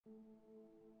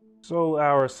So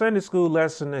our Sunday school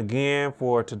lesson again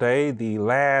for today, the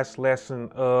last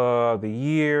lesson of the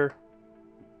year,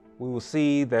 we will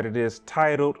see that it is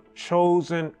titled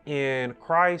Chosen in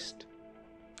Christ.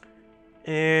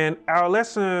 And our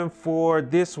lesson for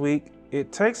this week,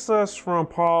 it takes us from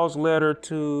Paul's letter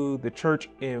to the church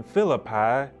in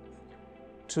Philippi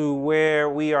to where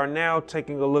we are now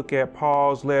taking a look at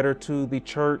Paul's letter to the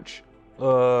church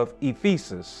of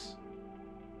Ephesus.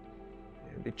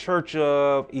 The church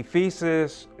of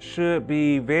Ephesus should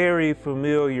be very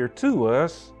familiar to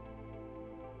us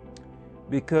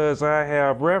because I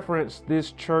have referenced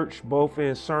this church both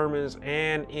in sermons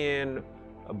and in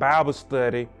a Bible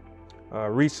study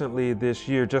recently this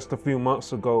year, just a few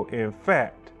months ago. In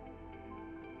fact,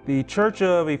 the church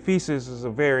of Ephesus is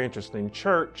a very interesting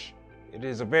church. It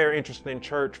is a very interesting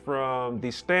church from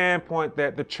the standpoint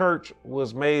that the church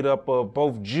was made up of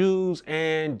both Jews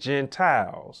and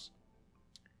Gentiles.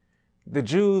 The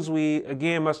Jews, we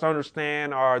again must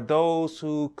understand, are those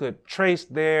who could trace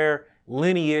their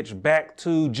lineage back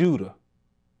to Judah,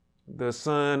 the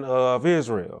son of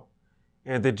Israel.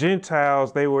 And the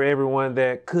Gentiles, they were everyone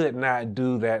that could not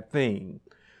do that thing.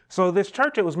 So this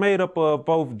church, it was made up of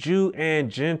both Jew and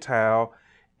Gentile.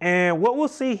 And what we'll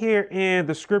see here in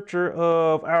the scripture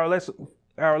of our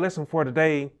lesson for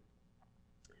today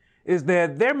is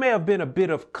that there may have been a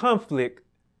bit of conflict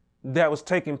that was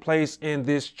taking place in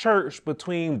this church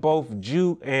between both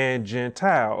Jew and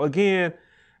Gentile. Again,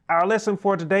 our lesson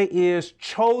for today is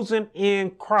chosen in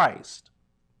Christ.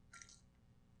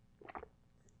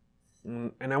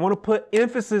 And I want to put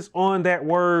emphasis on that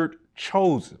word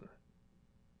chosen.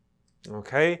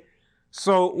 Okay.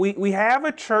 So we have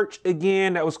a church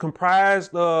again that was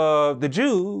comprised of the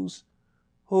Jews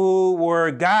who were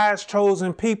God's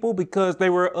chosen people because they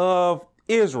were of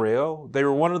Israel. They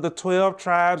were one of the 12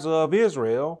 tribes of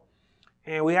Israel.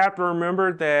 And we have to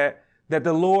remember that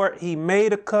the Lord, he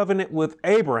made a covenant with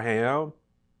Abraham.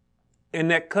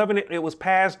 And that covenant, it was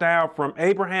passed down from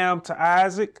Abraham to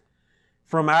Isaac,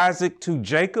 from Isaac to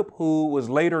Jacob, who was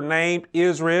later named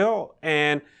Israel.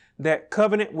 And that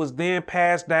covenant was then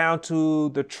passed down to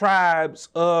the tribes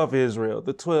of Israel,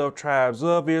 the 12 tribes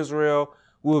of Israel,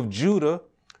 with Judah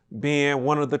being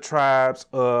one of the tribes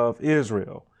of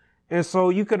Israel. And so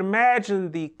you could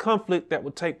imagine the conflict that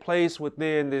would take place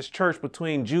within this church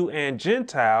between Jew and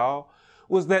Gentile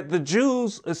was that the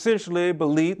Jews essentially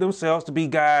believed themselves to be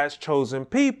God's chosen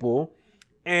people,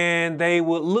 and they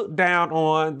would look down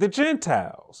on the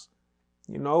Gentiles.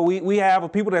 You know, we have a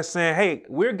people that's saying, hey,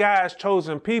 we're God's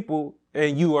chosen people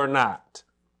and you are not.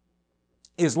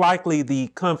 It's likely the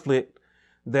conflict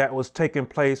that was taking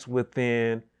place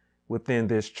within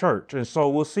this church. And so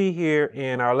we'll see here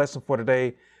in our lesson for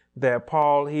today that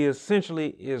Paul, he essentially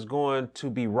is going to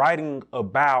be writing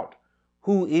about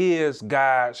who is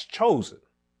God's chosen.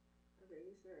 Okay,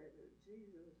 he said that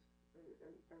Jesus,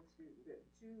 that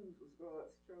Jews was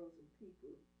God's chosen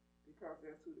people because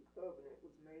that's who the covenant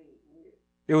was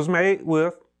made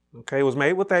with. It was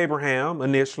made with Abraham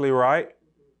initially, right?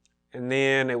 Mm-hmm. And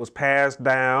then it was passed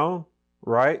down,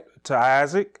 right, to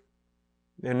Isaac.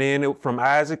 And then from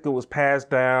Isaac, it was passed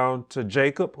down to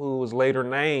Jacob, who was later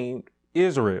named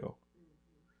Israel.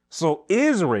 So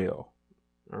Israel,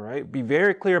 all right, be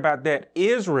very clear about that.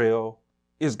 Israel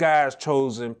is God's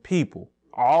chosen people,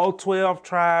 all 12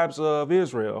 tribes of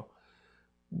Israel.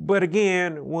 But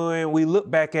again, when we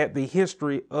look back at the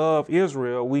history of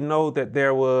Israel, we know that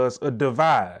there was a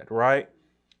divide, right?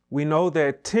 We know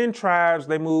that 10 tribes,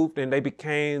 they moved and they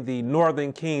became the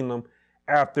northern kingdom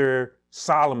after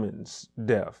Solomon's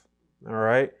death, all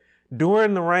right?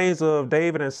 During the reigns of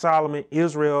David and Solomon,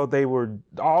 Israel,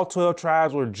 all 12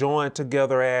 tribes were joined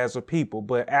together as a people.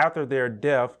 But after their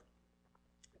death,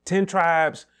 10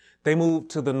 tribes, they moved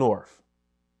to the north.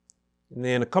 And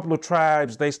then a couple of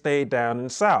tribes, they stayed down in the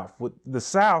south. With the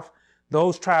south,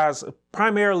 those tribes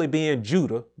primarily being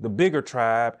Judah, the bigger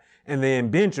tribe, and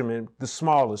then Benjamin, the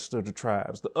smallest of the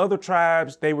tribes. The other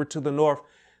tribes, they were to the north.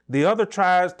 The other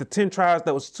tribes, the 10 tribes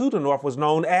that was to the north, was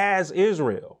known as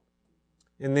Israel.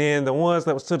 And then the ones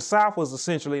that was to the south was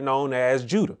essentially known as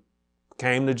Judah,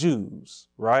 became the Jews,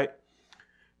 right?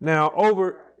 Now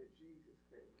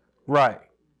right.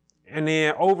 And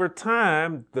then over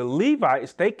time, the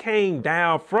Levites, they came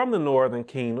down from the northern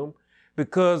kingdom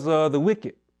because of the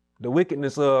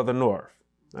wickedness of the north,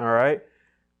 all right?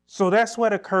 So that's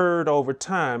what occurred over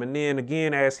time. And then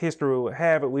again, as history would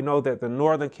have it, we know that the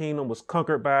northern kingdom was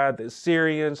conquered by the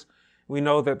Assyrians. We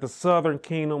know that the southern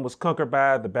kingdom was conquered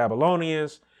by the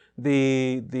Babylonians.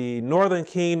 The northern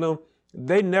kingdom,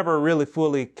 they never really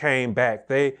fully came back.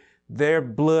 Their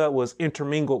blood was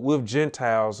intermingled with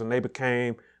Gentiles and they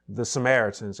became the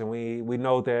Samaritans. And we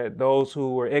know that those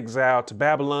who were exiled to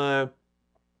Babylon,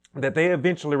 that they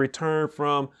eventually returned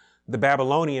from the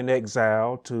Babylonian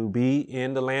exile to be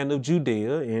in the land of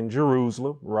Judea, in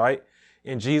Jerusalem, right?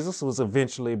 And Jesus was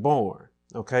eventually born,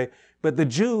 okay? But the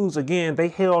Jews, again, they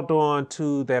held on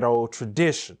to that old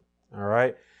tradition, all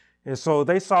right? And so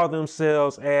they saw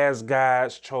themselves as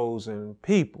God's chosen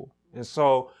people. And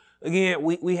so, again,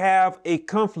 we have a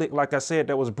conflict, like I said,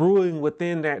 that was brewing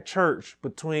within that church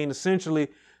between essentially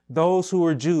those who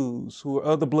were Jews, who were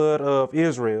of the blood of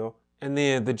Israel, and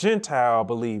then the Gentile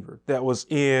believer that was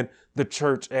in the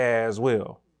church as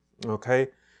well, okay?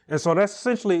 And so that's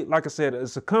essentially, like I said,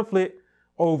 it's a conflict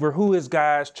over who is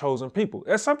God's chosen people.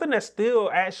 That's something that still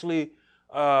actually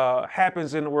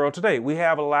happens in the world today. We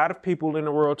have a lot of people in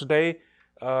the world today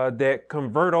that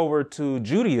convert over to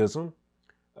Judaism.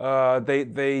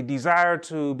 They desire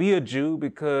to be a Jew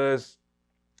because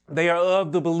they are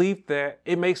of the belief that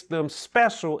it makes them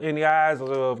special in the eyes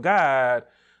of God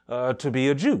to be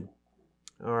a Jew.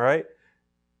 All right.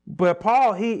 But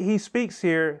Paul, he speaks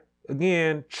here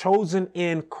again, chosen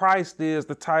in Christ is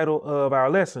the title of our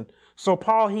lesson. So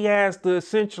Paul, he has to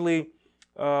essentially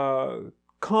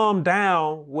calm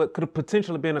down what could have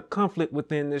potentially been a conflict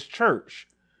within this church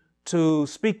to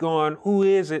speak on who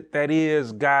is it that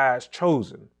is God's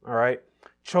chosen. All right.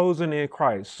 Chosen in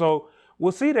Christ. So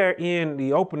we'll see there in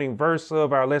the opening verse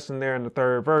of our lesson there in the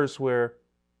 3rd verse where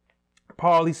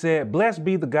Paul, he said, "Blessed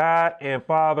be the God and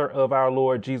Father of our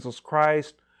Lord Jesus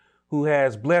Christ, who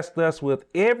has blessed us with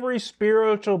every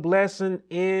spiritual blessing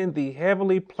in the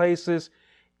heavenly places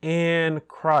in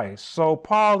Christ." So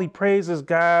Paul, he praises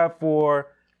God for,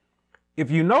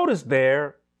 if you notice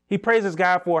there, he praises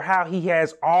God for how he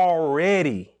has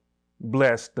already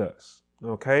blessed us.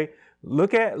 Okay.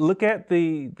 Look at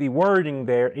the wording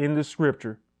there in the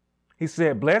scripture. He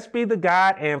said, "Blessed be the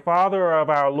God and Father of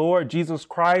our Lord Jesus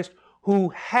Christ, who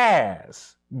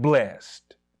has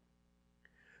blessed."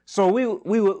 So we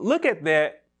would look at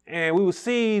that and we would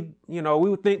see, we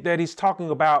would think that he's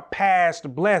talking about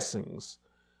past blessings.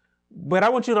 But I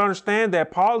want you to understand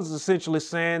that Paul is essentially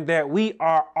saying that we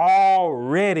are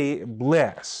already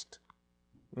blessed.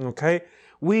 Okay.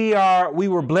 We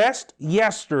were blessed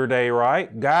yesterday,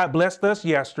 right? God blessed us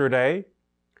yesterday.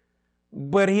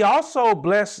 But he also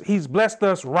he's blessed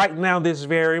us right now, this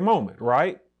very moment,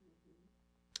 right?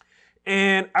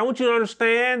 And I want you to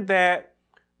understand that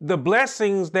the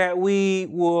blessings that we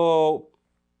will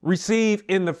receive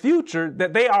in the future,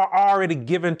 that they are already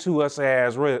given to us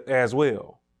as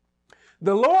well.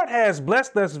 The Lord has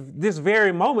blessed us this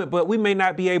very moment, but we may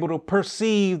not be able to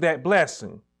perceive that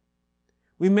blessing.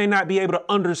 We may not be able to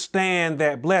understand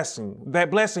that blessing.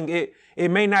 That blessing,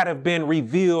 it may not have been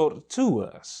revealed to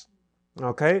us.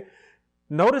 Okay.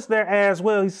 Notice there as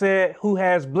well, he said, who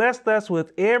has blessed us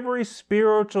with every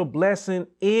spiritual blessing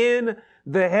in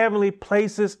the heavenly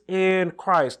places in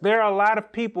Christ. There are a lot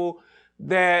of people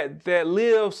that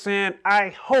live saying, I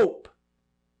hope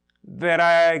that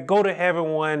I go to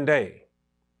heaven one day.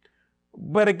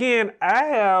 But again, I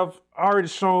have already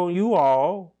shown you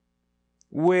all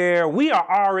where we are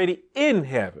already in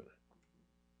heaven.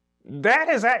 That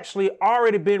has actually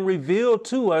already been revealed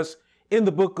to us in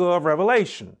the book of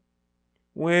Revelation.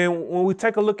 When we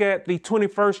take a look at the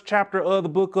 21st chapter of the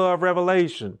book of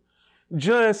Revelation,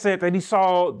 John said that he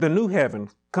saw the new heaven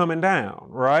coming down,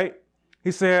 right?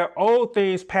 He said, old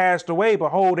things passed away,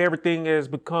 behold, everything has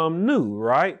become new,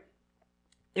 right?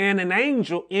 And an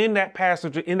angel in that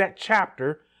passage, in that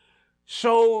chapter,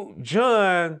 showed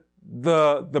John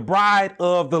the bride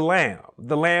of the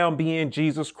Lamb being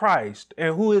Jesus Christ.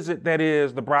 And who is it that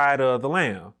is the bride of the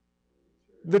Lamb?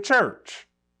 The church.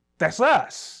 That's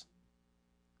us.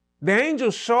 The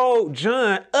angel showed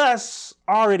John us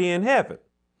already in heaven.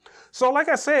 So like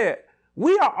I said,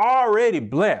 we are already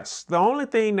blessed. The only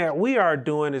thing that we are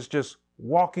doing is just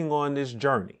walking on this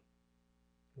journey.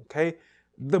 Okay.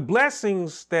 The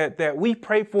blessings that we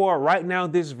pray for right now,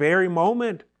 this very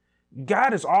moment,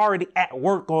 God is already at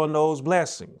work on those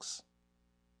blessings.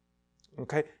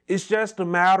 Okay. It's just a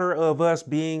matter of us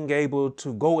being able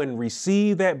to go and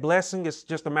receive that blessing. It's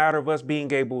just a matter of us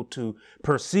being able to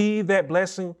perceive that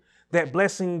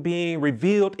blessing being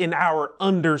revealed in our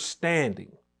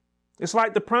understanding. It's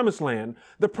like the promised land.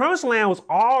 The promised land was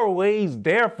always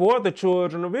there for the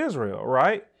children of Israel,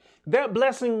 right? That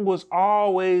blessing was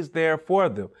always there for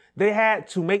them. They had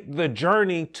to make the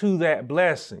journey to that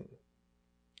blessing.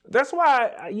 That's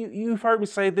why you've heard me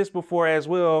say this before as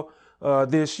well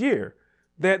this year,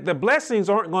 that the blessings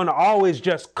aren't going to always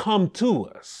just come to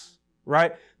us,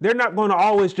 right? They're not going to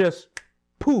always just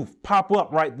pop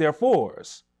up right there for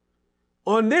us.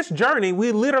 on this journey,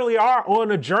 we literally are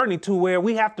on a journey to where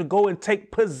we have to go and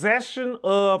take possession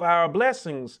of our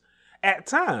blessings at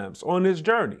times on this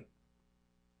journey.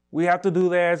 We have to do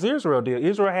that as Israel did.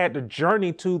 Israel had to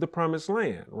journey to the promised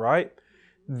land, right?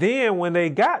 Then when they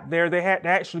got there, they had to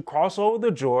actually cross over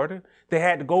the Jordan. They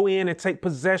had to go in and take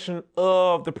possession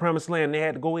of the promised land. They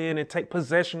had to go in and take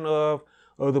possession of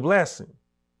the blessing.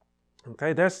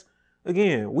 Okay, that's,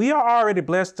 again, we are already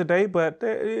blessed today, but,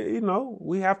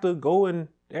 we have to go, and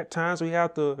at times we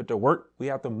have to work. We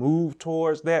have to move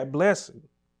towards that blessing.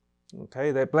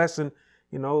 Okay, that blessing,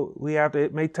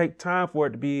 it may take time for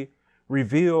it to be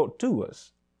revealed to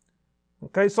us.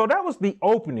 Okay, so that was the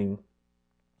opening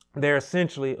there,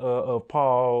 essentially, of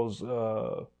Paul's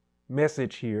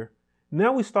message here.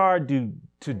 Now we start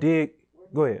to dig.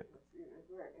 Go ahead. And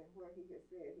what he had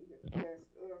said, he had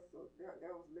blessed us, so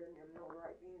that was letting him know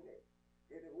right then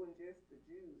that it wasn't just the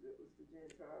Jews, it was the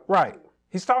Gentiles. Right.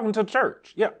 He's talking to the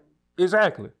church. Yep.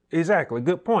 Exactly.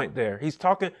 Good point there. He's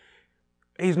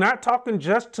not talking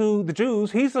just to the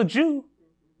Jews. He's a Jew.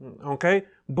 Okay.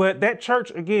 But that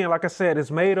church, again, like I said, is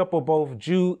made up of both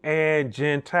Jew and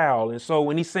Gentile. And so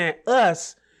when he's saying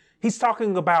us, he's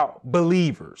talking about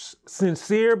believers,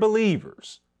 sincere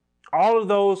believers, all of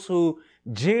those who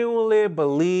genuinely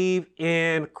believe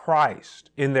in Christ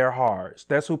in their hearts.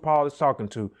 That's who Paul is talking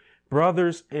to,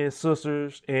 brothers and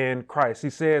sisters in Christ. He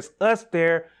says us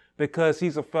there because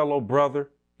he's a fellow brother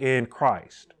in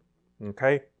Christ.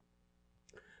 Okay.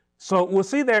 So we'll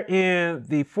see there in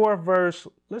the 4th verse.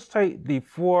 Let's take the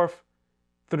 4th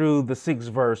through the 6th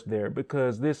verse there,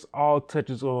 because this all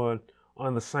touches on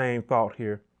the same thought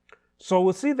here. So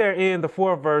we'll see there in the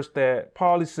 4th verse that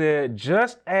Paul said,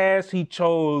 just as he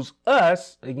chose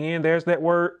us, again, there's that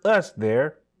word us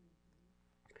there.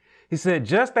 He said,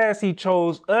 just as he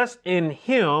chose us in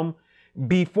him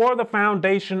before the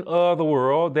foundation of the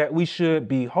world, that we should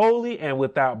be holy and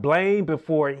without blame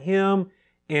before him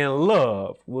in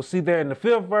love. We'll see there in the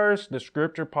 5th verse, the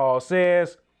scripture, Paul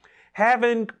says,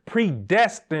 having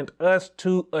predestined us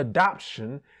to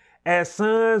adoption as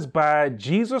sons by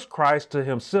Jesus Christ to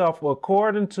himself,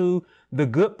 according to the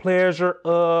good pleasure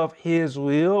of his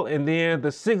will. And then the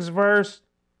 6th verse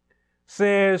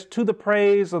says, to the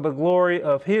praise of the glory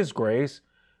of his grace,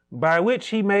 by which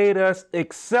he made us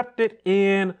accepted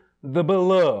in the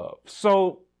beloved.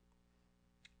 So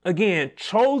again,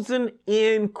 chosen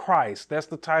in Christ. That's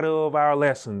the title of our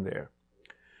lesson there.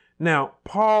 Now,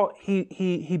 Paul,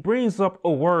 he brings up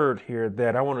a word here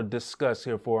that I want to discuss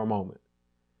here for a moment.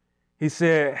 He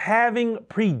said, having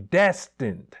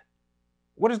predestined.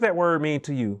 What does that word mean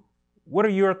to you? What are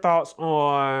your thoughts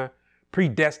on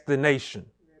predestination?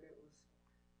 That it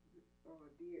was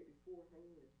did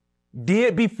beforehand.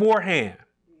 Did beforehand.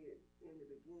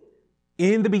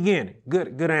 Did In the beginning.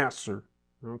 Good answer.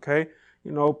 Okay.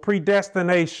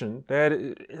 Predestination,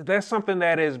 that's something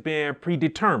that has been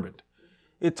predetermined.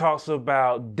 It talks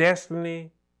about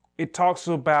destiny. It talks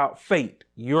about fate,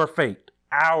 your fate,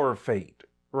 our fate,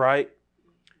 right?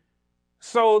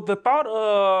 So the thought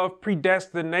of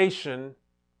predestination,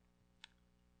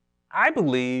 I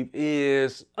believe,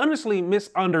 is honestly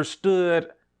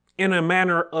misunderstood in a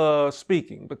manner of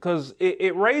speaking, because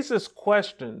it raises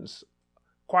questions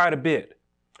quite a bit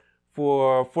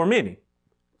for many.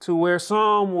 To where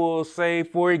some will say,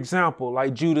 for example,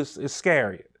 like Judas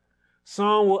Iscariot,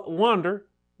 some will wonder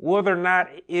whether or not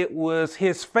it was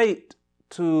his fate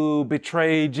to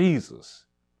betray Jesus.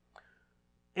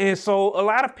 And so a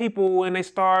lot of people, when they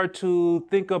start to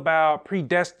think about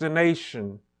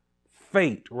predestination,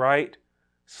 fate, right?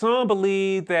 Some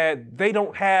believe that they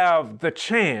don't have the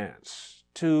chance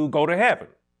to go to heaven.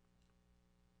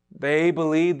 They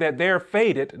believe that they're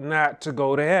fated not to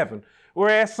go to heaven.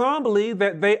 Whereas some believe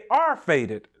that they are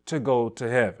fated to go to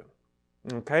heaven.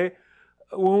 Okay.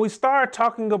 When we start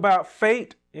talking about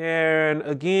fate and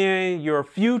again, your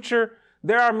future,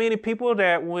 there are many people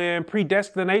that when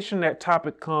predestination, that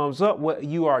topic comes up, what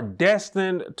you are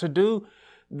destined to do,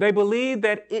 they believe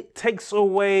that it takes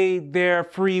away their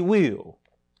free will,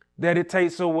 that it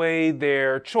takes away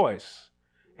their choice.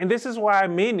 And this is why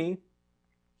many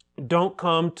don't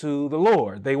come to the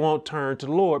Lord. They won't turn to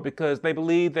the Lord because they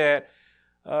believe that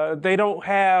they don't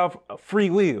have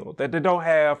free will, that they don't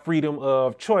have freedom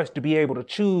of choice to be able to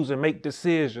choose and make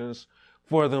decisions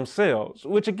for themselves,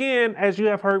 which again, as you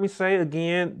have heard me say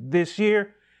again this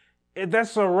year,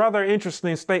 that's a rather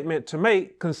interesting statement to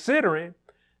make, considering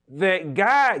that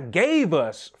God gave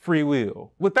us free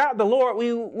will. Without the Lord,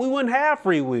 we wouldn't have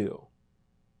free will.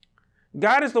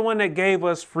 God is the one that gave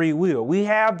us free will. We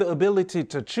have the ability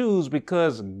to choose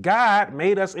because God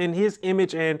made us in his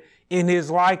image and in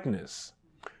his likeness.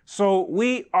 So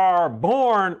we are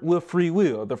born with free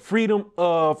will, the freedom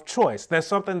of choice. That's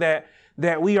something that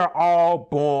we are all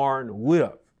born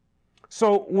with.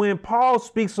 So when Paul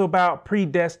speaks about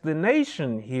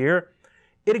predestination here,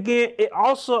 it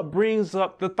also brings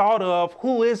up the thought of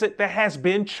who is it that has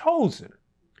been chosen?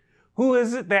 Who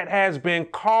is it that has been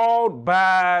called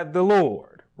by the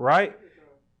Lord, right?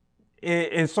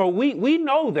 And so we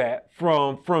know that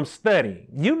from studying.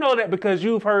 You know that because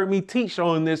you've heard me teach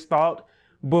on this thought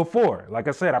before. Like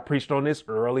I said, I preached on this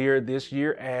earlier this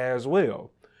year as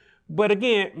well. But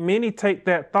again, many take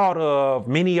that thought of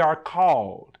many are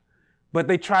called, but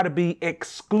they try to be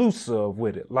exclusive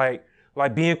with it. Like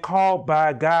being called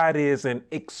by God is an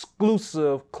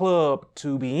exclusive club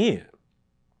to be in.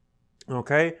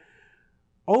 Okay.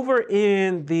 Over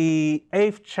in the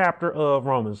 8th chapter of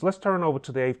Romans, let's turn over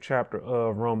to the 8th chapter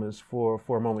of Romans for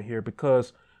a moment here,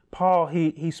 because Paul,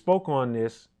 he spoke on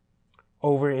this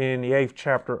over in the 8th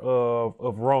chapter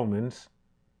of Romans.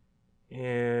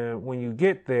 And when you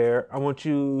get there, I want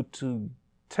you to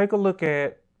take a look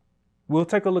at, we'll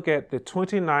take a look at the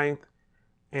 29th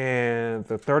and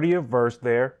the 30th verse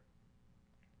there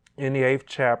in the 8th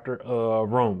chapter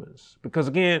of Romans. Because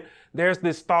again, there's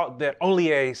this thought that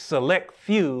only a select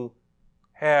few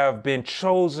have been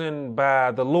chosen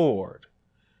by the Lord.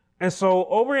 And so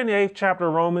over in the 8th chapter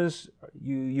of Romans,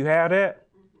 you have that.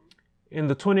 In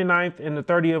the 29th and the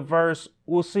 30th verse,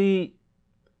 we'll see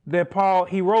that Paul,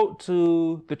 he wrote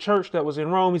to the church that was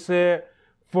in Rome. He said,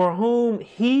 for whom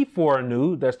he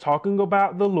foreknew, that's talking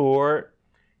about the Lord,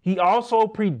 he also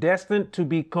predestined to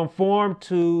be conformed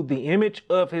to the image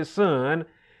of his son,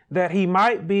 that he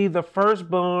might be the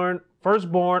firstborn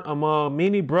among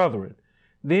many brethren.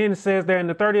 Then it says there in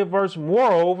the 30th verse,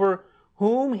 moreover,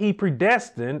 whom he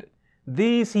predestined,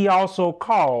 these he also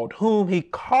called. Whom he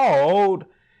called,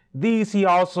 these he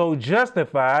also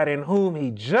justified. And whom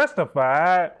he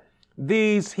justified,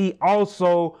 these he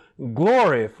also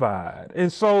glorified.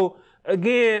 And so,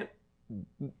 again,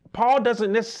 Paul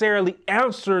doesn't necessarily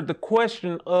answer the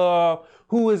question of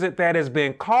who is it that has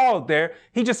been called there.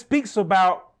 He just speaks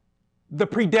about the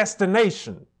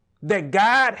predestination that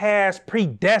God has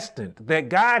predestined, that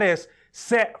God has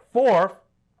set forth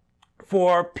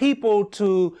for people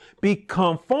to be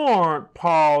conformed,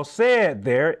 Paul said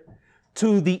there,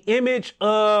 to the image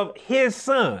of his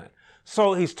son.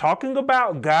 So he's talking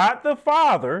about God the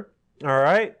Father, all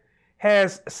right,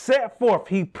 has set forth,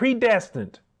 he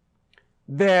predestined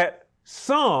that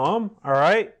some, all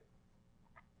right,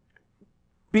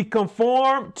 be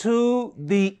conformed to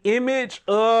the image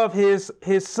of his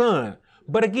son.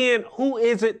 But again, who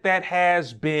is it that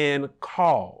has been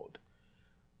called?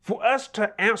 For us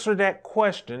to answer that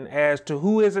question as to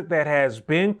who is it that has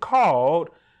been called,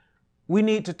 we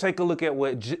need to take a look at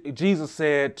what Jesus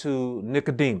said to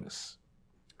Nicodemus.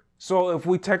 So if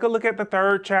we take a look at the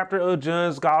 3rd chapter of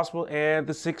John's Gospel and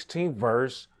the 16th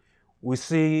verse, we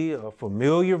see a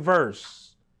familiar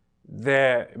verse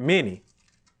that many,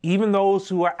 even those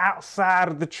who are outside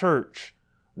of the church,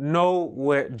 know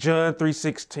what John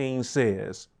 3:16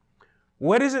 says.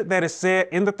 What is it that is said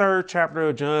in the 3rd chapter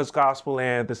of John's Gospel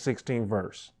and the 16th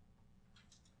verse?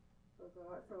 For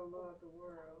God so loved the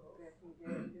world that he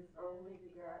gave his only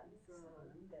begotten Son,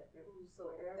 that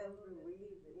whosoever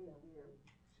believes in him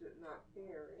should not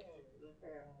perish, but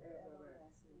have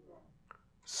everlasting life.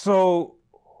 So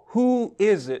who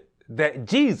is it that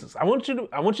Jesus, I want you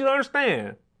to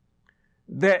understand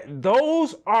that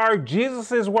those are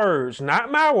Jesus's words,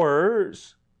 not my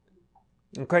words.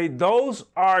 Okay, those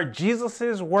are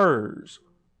Jesus's words.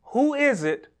 Who is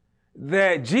it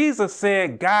that Jesus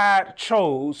said God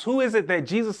chose? Who is it that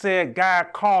Jesus said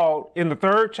God called in the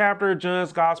 3rd chapter of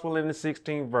John's Gospel in the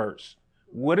 16th verse?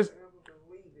 What is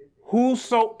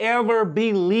whosoever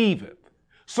believeth?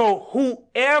 So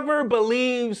whoever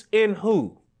believes in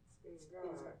who?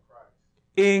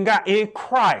 In God, in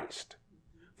Christ.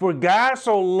 For God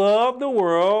so loved the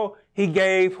world, he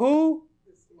gave who?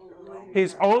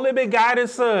 His only begotten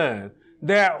Son,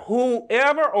 that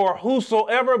whoever or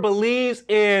whosoever believes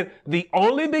in the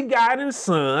only begotten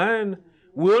Son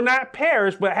will not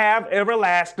perish, but have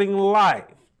everlasting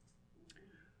life.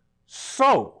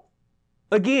 So,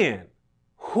 again,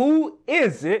 who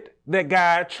is it that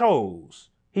God chose?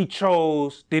 He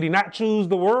chose, did he not choose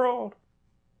the world?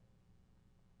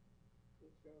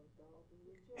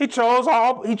 He chose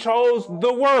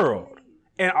the world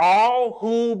and all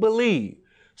who believe.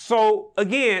 So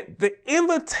again, the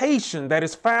invitation that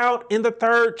is found in the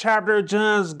 3rd chapter of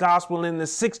John's Gospel in the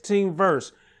 16th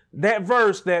verse, that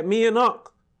verse that me and Unc,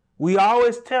 we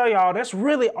always tell y'all, that's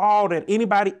really all that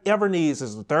anybody ever needs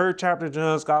is the 3rd chapter of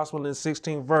John's Gospel in the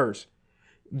 16th verse.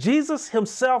 Jesus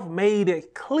himself made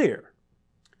it clear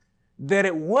that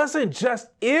it wasn't just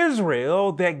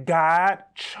Israel that God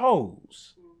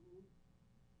chose.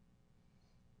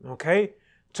 Okay?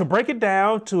 To break it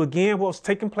down to, again, what was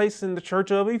taking place in the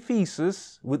church of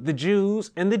Ephesus with the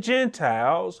Jews and the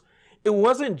Gentiles, it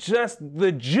wasn't just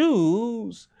the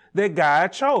Jews that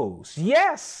God chose.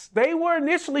 Yes, they were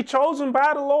initially chosen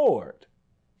by the Lord.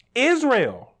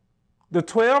 Israel, the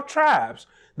 12 tribes,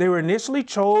 they were initially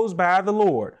chosen by the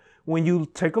Lord. When you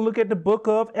take a look at the book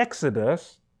of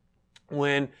Exodus,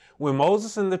 when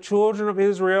Moses and the children of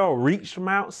Israel reached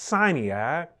Mount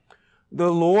Sinai,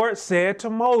 the Lord said to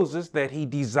Moses that he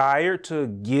desired to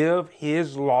give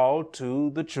his law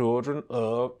to the children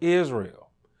of Israel.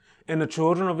 And the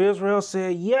children of Israel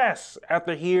said yes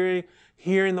after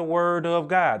hearing the word of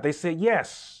God. They said,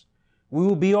 yes, we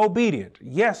will be obedient.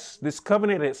 Yes, this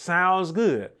covenant, it sounds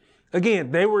good.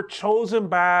 Again, they were chosen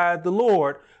by the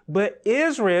Lord, but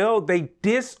Israel, they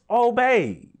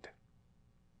disobeyed.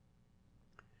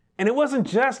 And it wasn't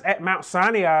just at Mount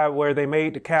Sinai where they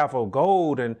made the calf of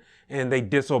gold and they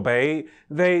disobeyed.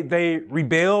 They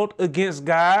rebelled against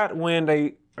God when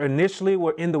they initially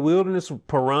were in the wilderness of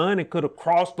Paran and could have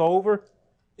crossed over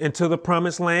into the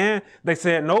promised land. They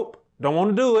said, nope, don't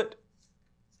want to do it.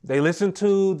 They listened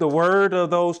to the word of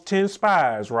those 10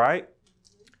 spies, right?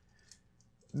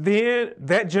 Then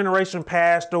that generation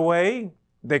passed away.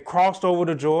 They crossed over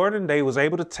to Jordan. They was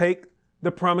able to take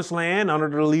the promised land under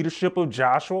the leadership of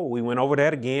Joshua. We went over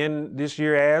that again this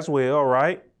year as well,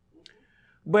 right?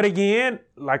 But again,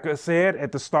 like I said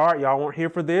at the start, y'all weren't here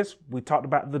for this. We talked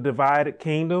about the divided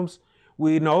kingdoms.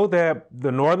 We know that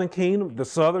the northern kingdom, the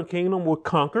southern kingdom were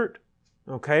conquered.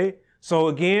 Okay. So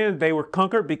again, they were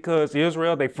conquered because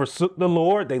Israel, they forsook the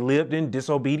Lord. They lived in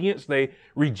disobedience. They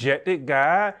rejected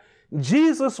God.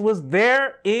 Jesus was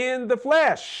there in the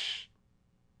flesh.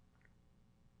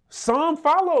 Some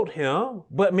followed him,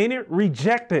 but many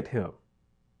rejected him.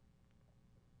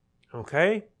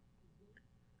 Okay.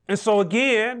 And so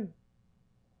again,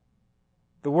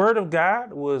 the word of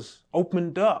God was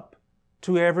opened up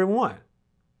to everyone.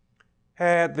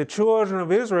 Had the children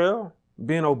of Israel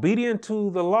been obedient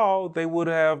to the law, they would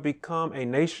have become a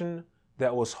nation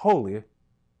that was holy.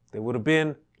 They would have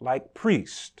been like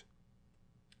priests.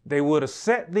 They would have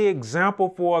set the example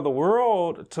for the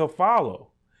world to follow.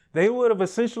 They would have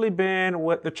essentially been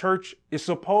what the church is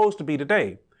supposed to be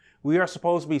today. We are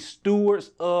supposed to be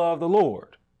stewards of the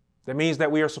Lord. That means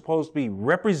that we are supposed to be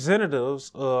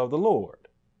representatives of the Lord.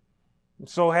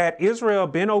 So had Israel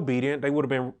been obedient, they would have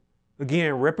been,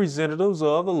 again, representatives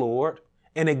of the Lord,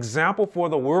 an example for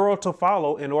the world to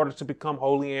follow in order to become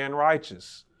holy and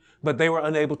righteous. But they were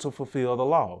unable to fulfill the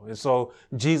law. And so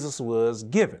Jesus was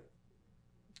given.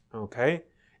 Okay.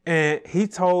 And he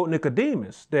told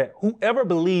Nicodemus that whoever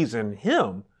believes in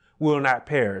him will not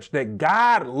perish, that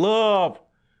God loved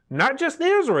not just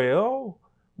Israel,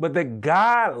 but that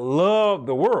God loved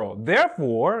the world.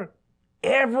 Therefore,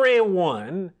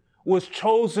 everyone was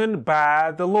chosen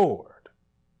by the Lord.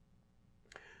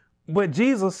 But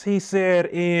Jesus, he said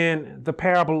in the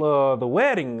parable of the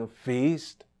wedding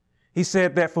feast, he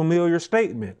said that familiar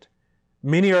statement,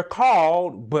 many are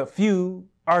called, but few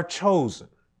are chosen.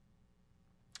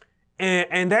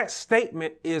 And that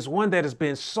statement is one that has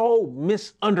been so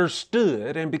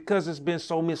misunderstood. And because it's been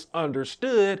so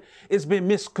misunderstood, it's been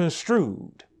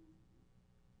misconstrued.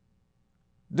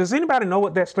 Does anybody know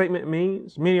what that statement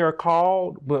means? Many are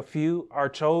called, but few are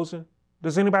chosen.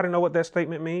 Does anybody know what that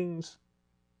statement means?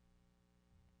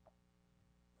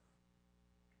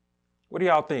 What do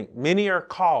y'all think? Many are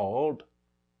called.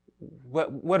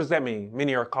 What does that mean?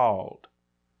 Many are called.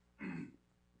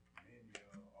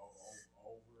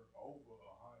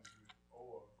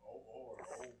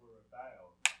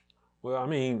 Well, I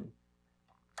mean,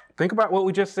 think about what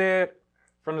we just said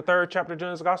from the 3rd chapter of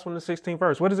John's Gospel in the 16th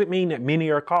verse. What does it mean that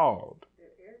many are called? That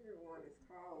everyone is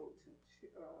called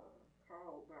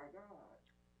by God.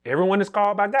 Everyone is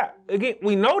called by God. Again,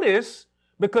 we know this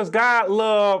because God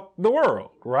loved the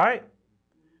world, right?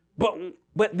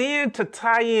 But then to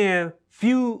tie in,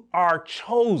 few are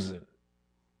chosen.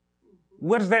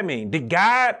 What does that mean? Did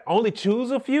God only choose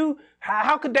a few?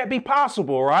 How could that be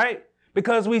possible, right?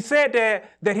 Because we said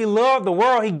that he loved the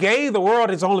world. He gave the world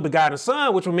his only begotten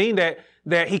son, which would mean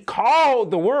that he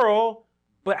called the world.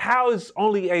 But how is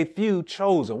only a few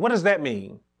chosen? What does that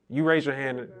mean? You raise your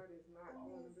hand.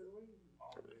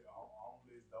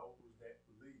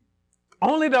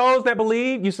 Only those that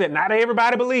believe. You said not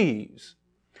everybody believes.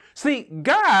 See,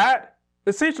 God,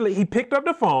 essentially, he picked up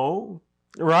the phone,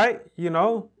 right?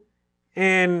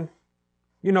 And,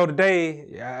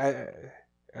 today,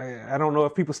 I don't know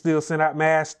if people still send out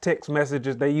mass text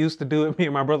messages. They used to do it. Me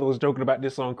and my brother was joking about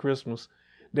this on Christmas.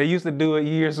 They used to do it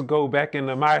years ago, back in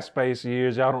the MySpace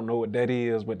years. Y'all don't know what that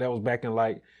is, but that was back in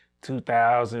like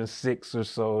 2006 or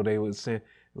so. They would send.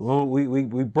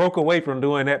 We broke away from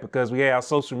doing that because we have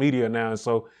social media now, and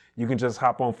so you can just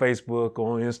hop on Facebook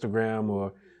or on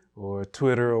Instagram or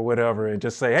Twitter or whatever and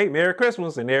just say, "Hey, Merry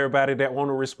Christmas," and everybody that want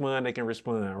to respond, they can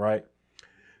respond, right?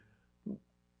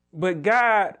 But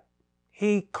God,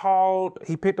 he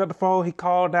picked up the phone, he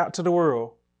called out to the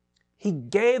world. He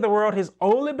gave the world his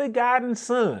only begotten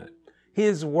son,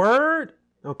 his word,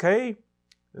 okay?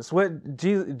 That's what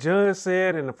John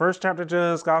said in the first chapter of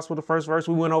John's gospel, the first verse.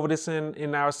 We went over this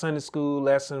in our Sunday school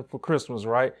lesson for Christmas,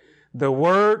 right? The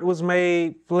word was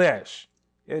made flesh.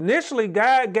 Initially,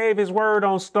 God gave his word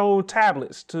on stone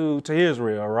tablets to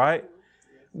Israel, right?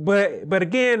 But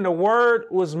again, the word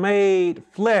was made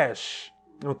flesh,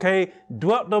 okay?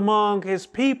 Dwelt among his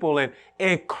people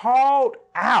and called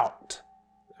out,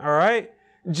 all right?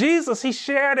 Jesus, he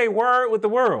shared a word with the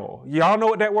world. Y'all know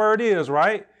what that word is,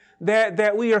 right?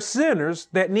 That we are sinners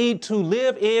that need to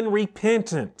live in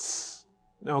repentance,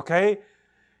 okay?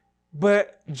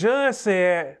 But John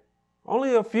said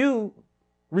only a few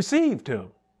received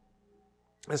him.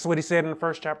 That's what he said in the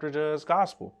first chapter of John's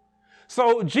gospel.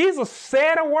 So Jesus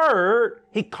said a word.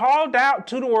 He called out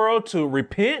to the world to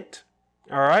repent,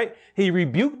 all right? He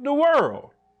rebuked the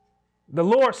world. The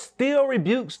Lord still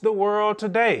rebukes the world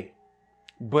today,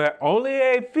 but only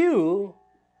a few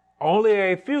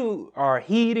are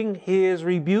heeding his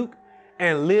rebuke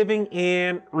and living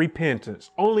in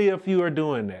repentance. Only a few are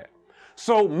doing that.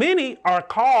 So many are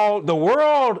called, the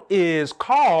world is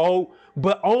called,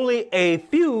 but only a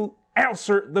few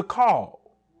answered the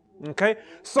call. Okay?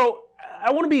 So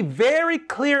I want to be very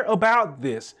clear about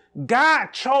this. God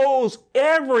chose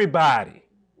everybody.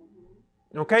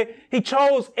 Okay? He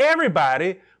chose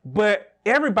everybody, but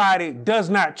everybody does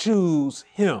not choose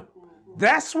him.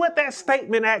 That's what that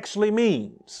statement actually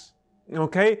means.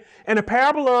 Okay? And the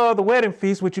parable of the wedding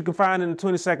feast, which you can find in the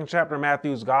 22nd chapter of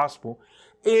Matthew's gospel,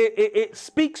 it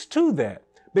speaks to that.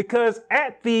 Because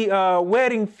at the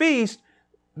wedding feast,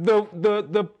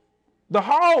 the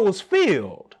hall was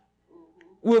filled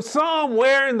with some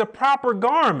wearing the proper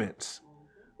garments.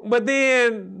 But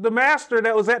then the master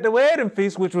that was at the wedding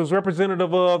feast, which was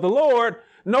representative of the Lord,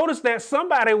 noticed that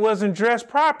somebody wasn't dressed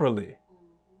properly.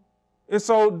 And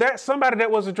so that somebody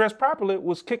that wasn't dressed properly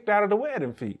was kicked out of the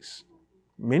wedding feast.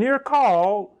 Many are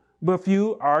called, but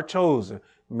few are chosen.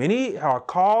 Many are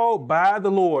called by the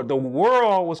Lord. The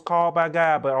world was called by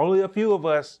God, but only a few of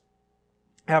us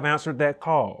have answered that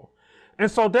call. And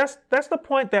so that's the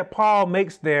point that Paul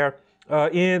makes there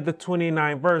in the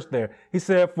 29th verse there. He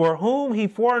said, for whom he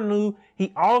foreknew,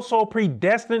 he also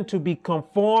predestined to be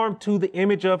conformed to the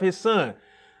image of his son.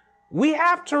 We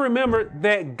have to remember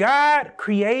that God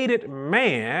created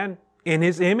man in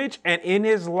his image and in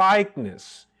his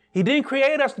likeness. He didn't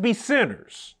create us to be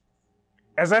sinners.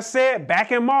 As I said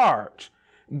back in March,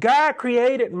 God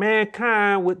created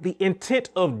mankind with the intent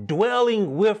of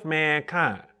dwelling with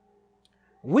mankind.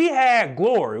 We had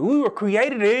glory. We were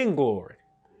created in glory.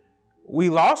 We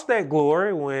lost that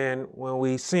glory when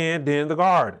we sinned in the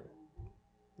garden.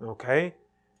 Okay?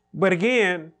 But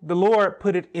again, the Lord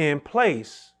put it in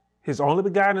place, his only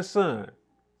begotten son,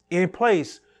 in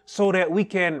place so that we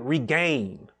can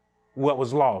regain what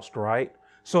was lost, right?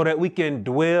 So that we can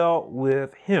dwell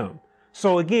with him.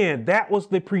 So again, that was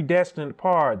the predestined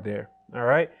part there, all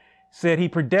right? Said he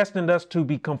predestined us to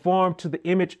be conformed to the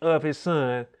image of his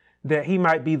son, that he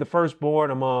might be the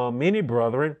firstborn among many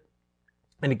brethren.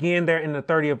 And again, there in the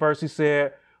 30th verse, he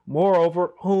said,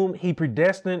 moreover, whom he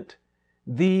predestined,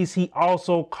 these he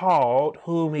also called,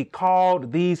 whom he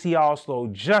called, these he also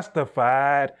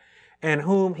justified, and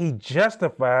whom he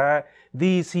justified,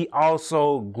 these he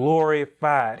also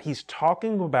glorified. He's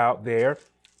talking about there,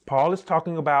 Paul is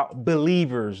talking about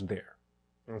believers there,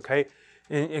 okay?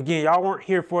 And again, y'all weren't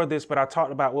here for this, but I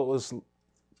talked about what was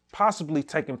possibly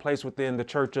taking place within the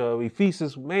church of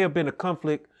Ephesus. May have been a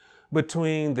conflict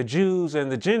between the Jews and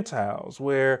the Gentiles,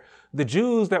 where the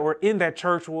Jews that were in that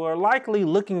church were likely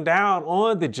looking down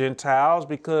on the Gentiles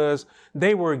because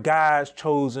they were God's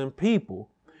chosen people.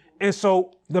 And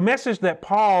so the message that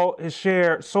Paul has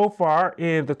shared so far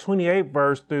in the 28th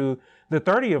verse through the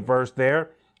 30th verse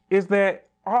there is that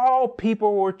all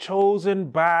people were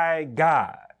chosen by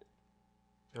God.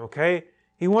 Okay?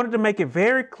 He wanted to make it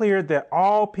very clear that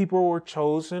all people were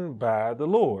chosen by the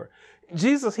Lord.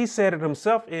 Jesus, he said it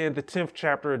himself in the 10th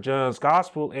chapter of John's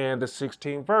gospel and the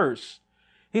 16th verse.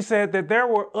 He said that there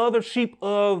were other sheep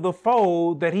of the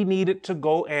fold that he needed to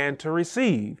go and to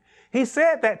receive. He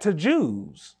said that to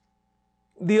Jews.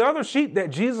 The other sheep that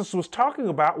Jesus was talking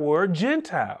about were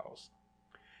Gentiles.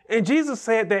 And Jesus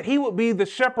said that he would be the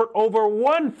shepherd over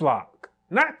one flock,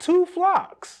 not two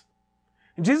flocks.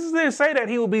 Jesus didn't say that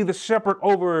he would be the shepherd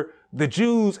over the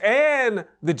Jews and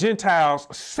the Gentiles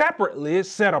separately,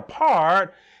 set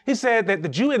apart. He said that the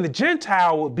Jew and the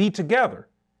Gentile would be together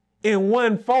in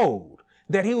one fold,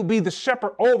 that he would be the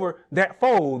shepherd over that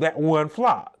fold, that one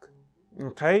flock.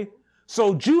 Okay?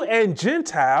 So Jew and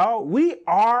Gentile, we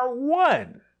are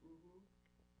one.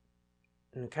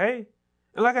 Okay?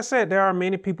 And like I said, there are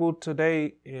many people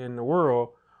today in the world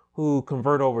who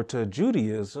convert over to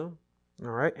Judaism. All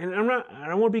right. And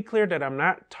I want to be clear that I'm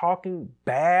not talking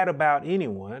bad about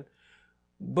anyone,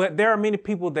 but there are many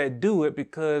people that do it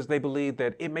because they believe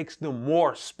that it makes them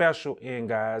more special in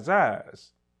God's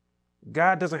eyes.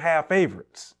 God doesn't have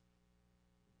favorites.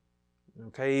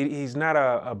 Okay. He's not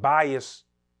a biased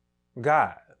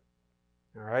God.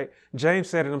 All right. James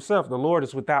said it himself. The Lord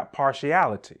is without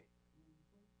partiality.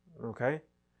 Okay.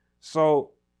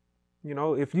 So,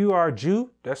 if you are a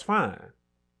Jew, that's fine.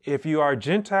 If you are a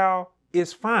Gentile,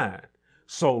 it's fine.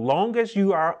 So long as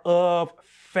you are of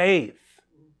faith.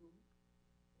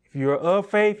 If you are of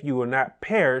faith, you will not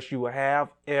perish. You will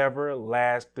have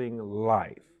everlasting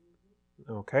life.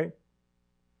 Okay.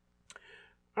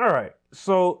 All right.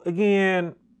 So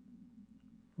again,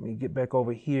 let me get back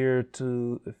over here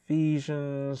to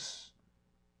Ephesians.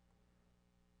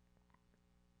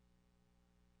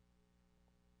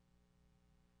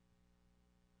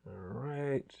 All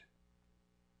right.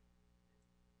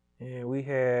 And we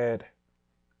had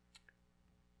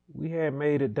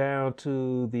made it down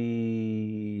to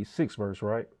the 6th verse,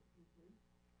 right?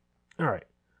 All right.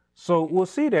 So we'll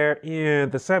see there in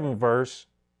the 7th verse.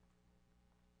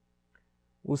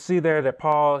 We'll see there that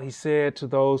Paul, he said to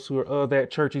those who are of that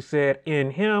church, he said,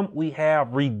 in him we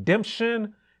have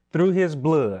redemption through his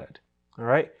blood. All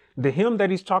right. The him that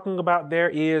he's talking about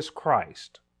there is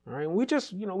Christ. All right. We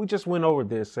just went over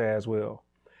this as well.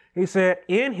 He said,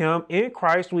 in him, in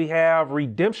Christ, we have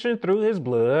redemption through his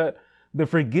blood, the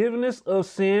forgiveness of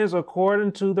sins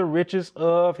according to the riches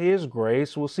of his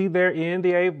grace. We'll see there in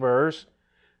the 8th verse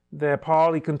that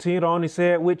Paul, he continued on, he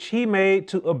said, which he made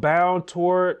to abound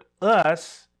toward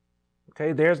us.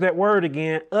 Okay, there's that word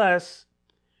again, us.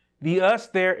 The us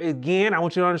there again, I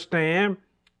want you to understand,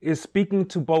 is speaking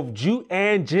to both Jew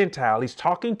and Gentile. He's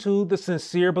talking to the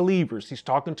sincere believers. He's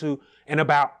talking to and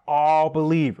about all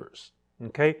believers.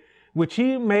 Okay, which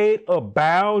he made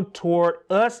abound toward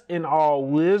us in all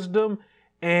wisdom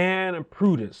and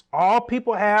prudence. All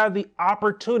people have the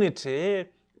opportunity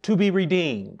to be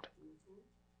redeemed.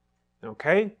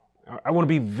 Okay, I want to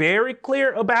be very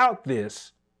clear about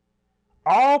this.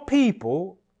 All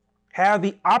people have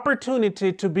the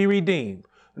opportunity to be redeemed,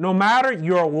 no matter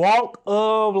your walk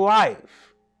of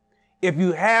life. If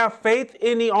you have faith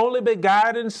in the only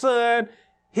begotten Son,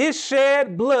 his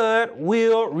shed blood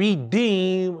will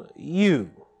redeem you.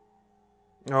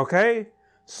 Okay?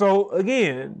 So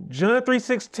again, John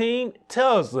 3:16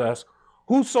 tells us,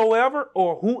 whosoever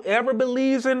or whoever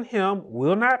believes in him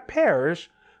will not perish,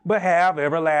 but have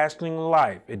everlasting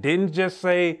life. It didn't just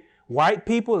say white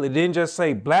people. It didn't just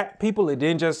say black people. It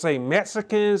didn't just say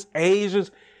Mexicans, Asians.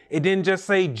 It didn't just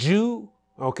say Jew.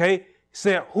 Okay? It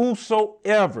said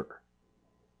whosoever.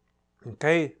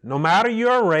 Okay? No matter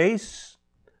your race,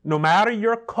 no matter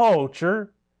your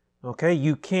culture, okay,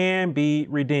 you can be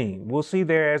redeemed. We'll see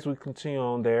there as we continue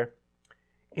on there.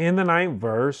 In the 9th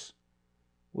verse,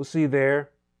 we'll see there,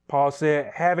 Paul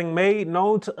said, having made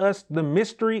known to us the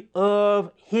mystery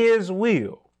of his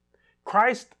will.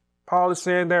 Christ, Paul is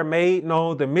saying there, made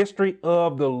known the mystery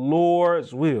of the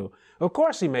Lord's will. Of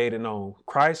course he made it known.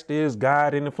 Christ is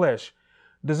God in the flesh.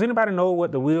 Does anybody know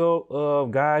what the will of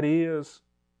God is?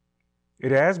 It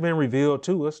has been revealed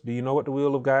to us. Do you know what the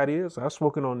will of God is? I've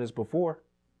spoken on this before.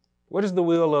 What is the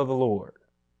will of the Lord?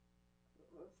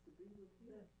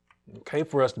 Okay,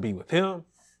 for us to be with him.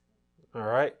 All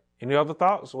right. Any other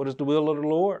thoughts? What is the will of the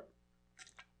Lord?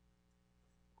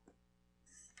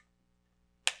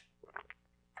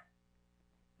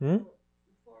 For us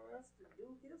to do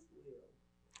his will.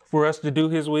 For us to do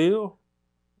his will?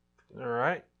 All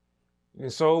right.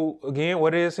 And so, again,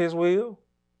 what is his will?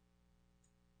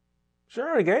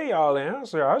 Sure, I gave y'all the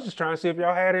answer. I was just trying to see if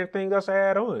y'all had anything else to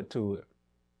add on to it.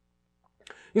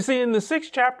 You see, in the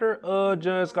 6th chapter of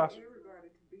John's Gospel,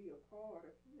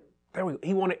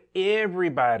 he wanted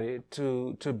everybody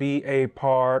to be a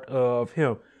part of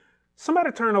him.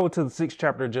 Somebody turn over to the 6th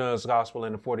chapter of John's Gospel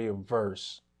in the 40th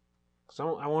verse.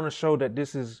 So I want to show that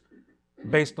this is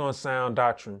based on sound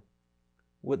doctrine,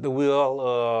 what the will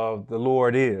of the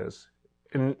Lord is.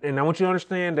 And I want you to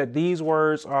understand that these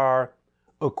words are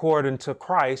according to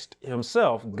Christ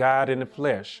himself, God in the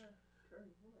flesh.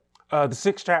 The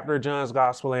 6th chapter of John's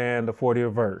Gospel and the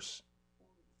 40th verse.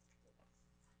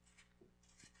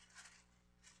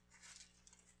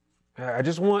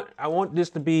 I want this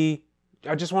to be,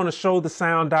 I just want to show the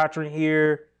sound doctrine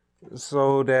here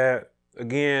so that,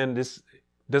 again, this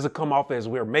doesn't come off as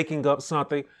we're making up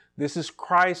something. This is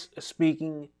Christ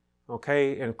speaking,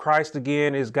 okay? And Christ,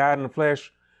 again, is God in the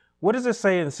flesh. What does it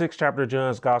say in the 6th chapter of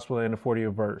John's Gospel and the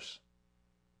 40th verse?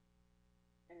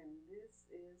 And this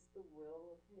is the will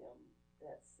of him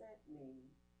that sent me,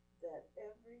 that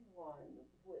everyone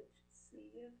which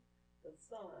seeth the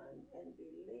Son and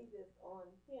believeth on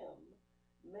him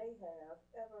may have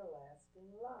everlasting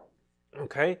life.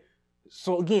 Okay,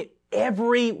 so again,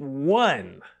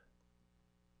 everyone.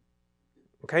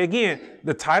 Okay, again,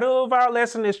 the title of our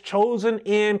lesson is Chosen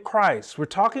in Christ. We're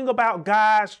talking about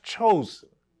God's chosen.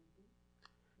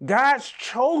 God's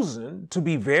chosen, to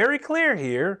be very clear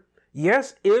here,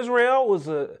 yes, Israel was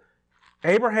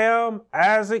Abraham,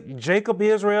 Isaac, Jacob,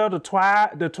 Israel, the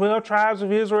 12 tribes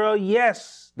of Israel.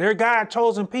 Yes, they're God's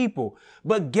chosen people.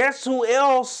 But guess who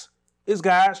else is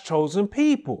God's chosen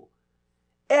people?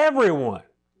 Everyone.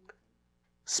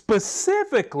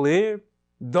 Specifically,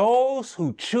 those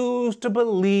who choose to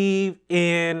believe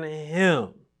in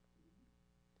him.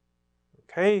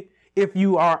 Okay? If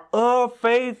you are of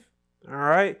faith, all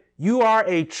right, you are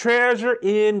a treasure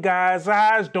in God's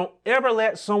eyes. Don't ever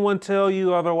let someone tell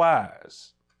you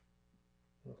otherwise.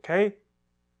 Okay?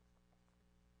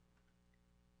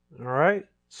 All right.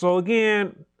 So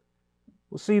again,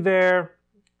 we'll see there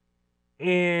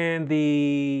in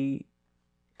the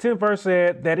 10th verse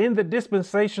said that in the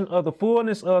dispensation of the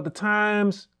fullness of the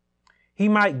times, he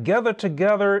might gather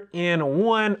together in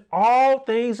one all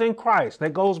things in Christ.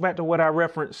 That goes back to what I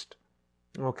referenced.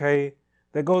 Okay.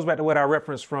 That goes back to what I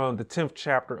referenced from the 10th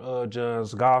chapter of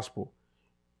John's Gospel.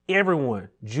 Everyone,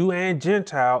 Jew and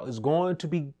Gentile, is going to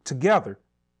be together.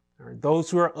 All right, those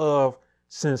who are of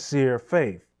sincere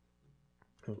faith.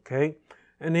 Okay.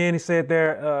 And then he said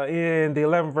there in the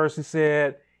 11th verse, he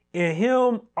said, in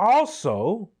him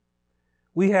also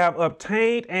we have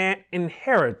obtained an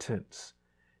inheritance,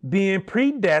 being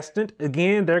predestined.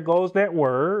 Again, there goes that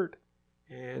word.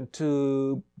 And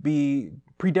to be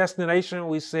predestination,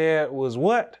 we said, was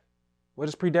what? What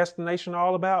is predestination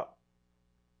all about?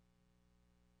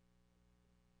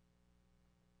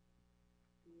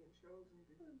 Being chosen,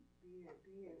 being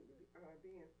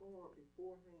formed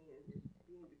beforehand,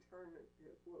 being determined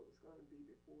that what was going to be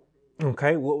beforehand.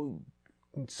 Okay, well,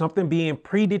 something being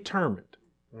predetermined.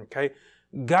 Okay,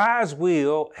 God's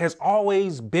will has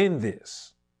always been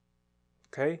this.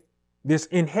 Okay, this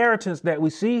inheritance that we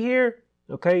see here.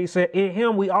 Okay, he said in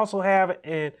him we also have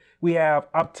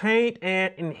obtained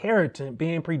an inheritance,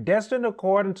 being predestined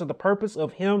according to the purpose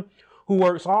of him who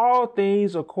works all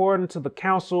things according to the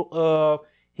counsel of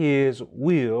his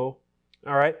will.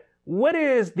 All right, what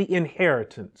is the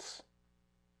inheritance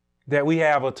that we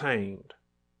have attained?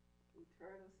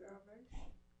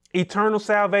 Eternal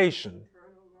salvation.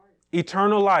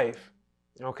 Eternal life.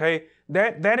 Okay,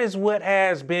 that is what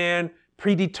has been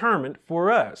predetermined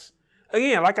for us.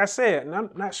 Again, like I said, and I'm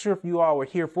not sure if you all were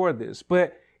here for this,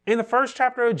 but in the 1st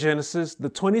chapter of Genesis, the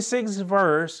 26th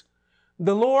verse,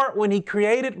 the Lord, when he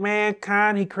created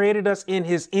mankind, he created us in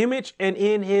his image and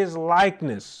in his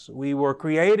likeness. We were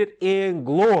created in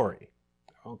glory.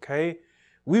 Okay.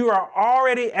 We were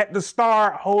already at the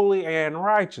start holy and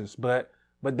righteous, but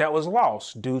that was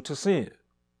lost due to sin.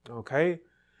 Okay.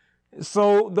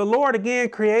 So the Lord again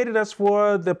created us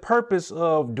for the purpose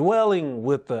of dwelling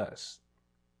with us.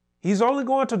 He's only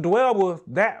going to dwell with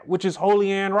that which is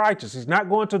holy and righteous. He's not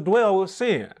going to dwell with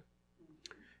sin.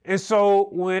 And so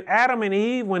when Adam and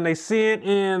Eve, when they sinned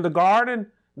in the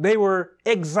garden, they were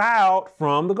exiled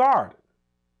from the garden.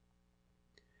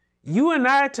 You and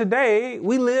I today,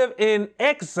 we live in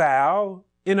exile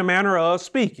in a manner of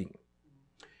speaking.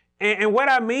 And what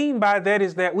I mean by that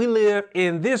is that we live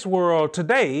in this world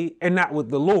today and not with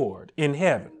the Lord in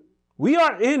heaven. We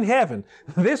are in heaven.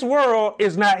 This world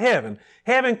is not heaven.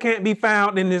 Heaven can't be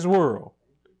found in this world.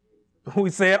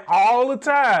 We say it all the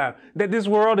time that this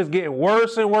world is getting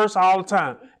worse and worse all the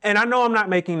time. And I know I'm not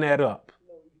making that up.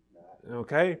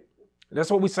 Okay?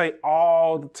 That's what we say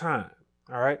all the time.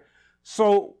 All right?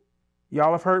 So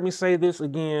y'all have heard me say this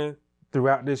again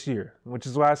throughout this year, which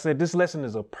is why I said this lesson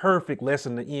is a perfect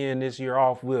lesson to end this year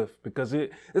off with, because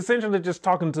it essentially just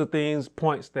talking to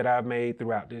points that I've made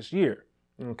throughout this year.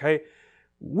 Okay.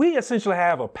 We essentially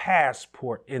have a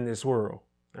passport in this world.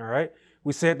 All right.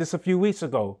 We said this a few weeks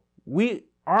ago. We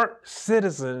aren't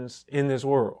citizens in this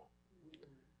world.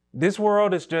 This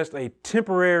world is just a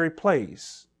temporary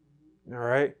place. All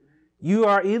right. You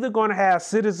are either going to have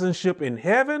citizenship in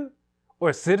heaven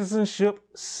or citizenship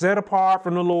set apart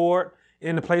from the Lord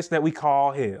in the place that we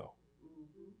call hell.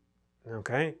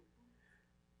 Okay.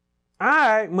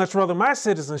 I much rather my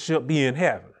citizenship be in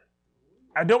heaven.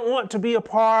 I don't want to be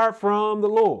apart from the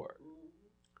Lord.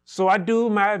 So I do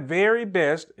my very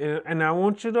best. And I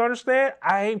want you to understand,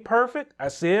 I ain't perfect. I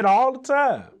say it all the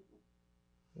time.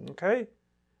 Okay.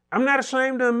 I'm not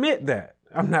ashamed to admit that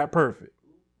I'm not perfect.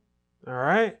 All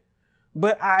right.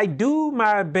 But I do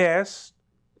my best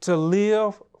to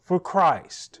live for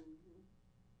Christ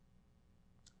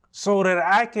so that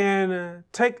I can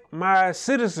take my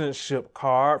citizenship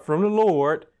card from the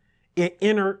Lord and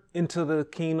enter into the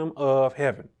kingdom of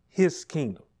heaven, his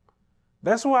kingdom.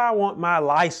 That's where I want my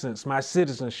license, my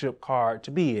citizenship card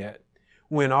to be at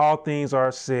when all things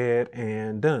are said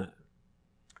and done.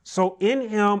 So in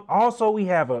him also we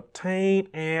have obtained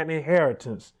an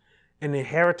inheritance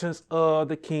of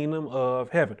the kingdom of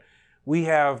heaven. We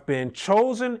have been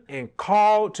chosen and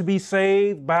called to be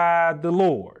saved by the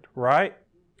Lord, right?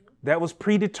 That was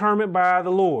predetermined by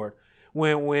the Lord.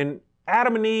 When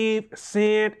Adam and Eve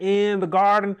sinned in the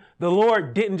garden, the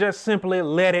Lord didn't just simply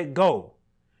let it go.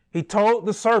 He told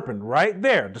the serpent right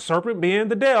there, the serpent being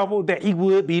the devil, that he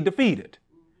would be defeated.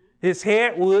 His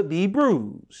head would be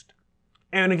bruised.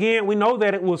 And again, we know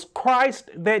that it was Christ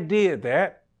that did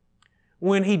that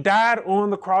when he died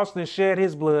on the cross and shed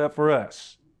his blood for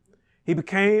us. He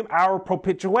became our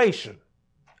propitiation,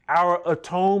 our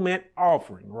atonement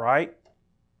offering, right?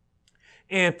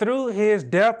 And through his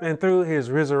death and through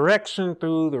his resurrection,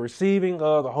 through the receiving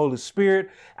of the Holy Spirit,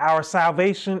 our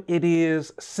salvation, it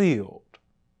is sealed.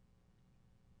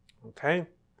 Okay?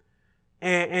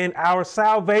 And our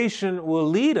salvation will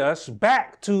lead us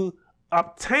back to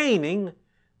obtaining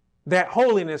that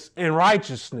holiness and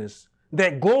righteousness,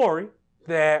 that glory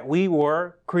that we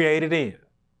were created in.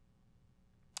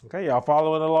 Okay, y'all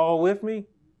following along with me?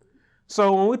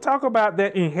 So when we talk about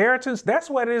that inheritance, that's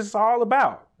what it's all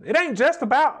about. It ain't just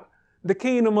about the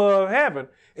kingdom of heaven.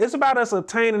 It's about us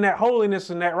obtaining that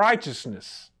holiness and that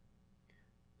righteousness.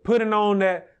 Putting on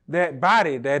that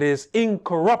body that is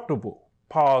incorruptible,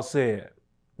 Paul said.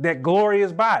 That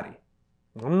glorious body.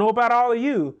 I don't know about all of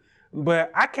you,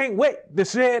 but I can't wait to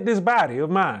shed this body of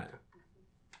mine.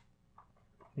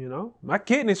 You know, my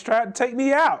kidneys tried to take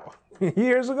me out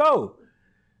years ago.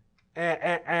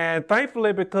 And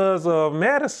thankfully, because of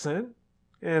medicine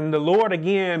and the Lord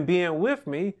again being with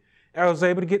me, I was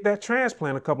able to get that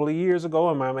transplant a couple of years ago,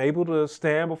 and I'm able to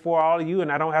stand before all of you,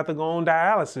 and I don't have to go on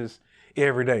dialysis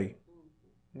every day.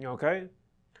 Okay?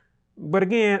 But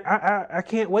again, I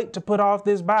can't wait to put off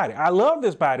this body. I love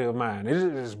this body of mine.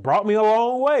 It has brought me a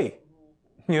long way.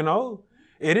 You know,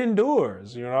 it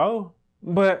endures, you know,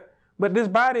 but this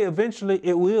body eventually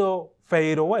it will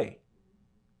fade away.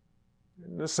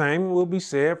 The same will be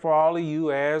said for all of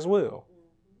you as well.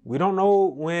 We don't know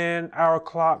when our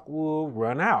clock will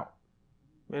run out.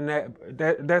 And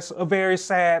that's a very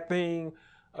sad thing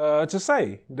to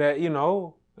say, that, you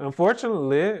know,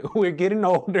 unfortunately, we're getting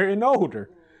older and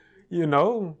older. You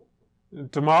know,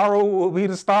 tomorrow will be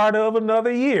the start of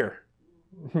another year.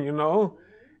 You know,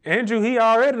 Andrew, he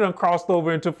already done crossed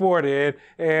over into 40.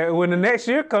 And when the next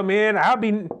year come in, I'll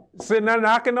be sitting there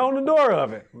knocking on the door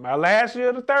of it. My last year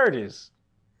of the 30s.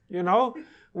 You know,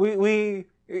 me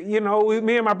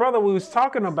and my brother, we was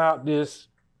talking about this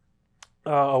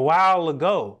a while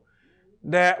ago,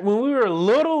 that when we were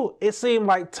little, it seemed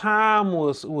like time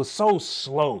was so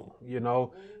slow, you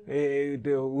know. We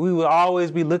would always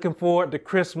be looking forward to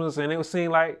Christmas, and it would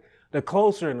seem like the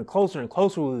closer and closer and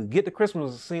closer we would get to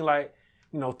Christmas, it seemed like,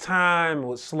 you know, time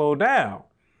would slow down.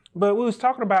 But we was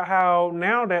talking about how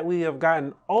now that we have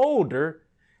gotten older,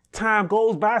 time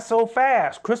goes by so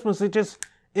fast. Christmas, it just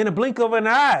in a blink of an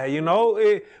eye, you know.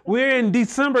 We're in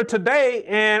December today,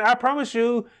 and I promise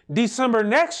you, December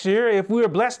next year, if we're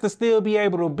blessed to still be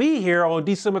able to be here on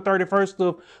December 31st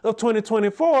of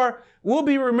 2024, we'll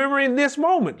be remembering this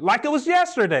moment like it was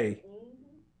yesterday.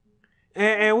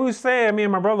 And we were saying, me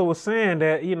and my brother was saying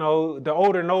that, you know, the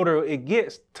older and older it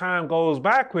gets, time goes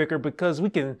by quicker because we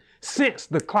can sense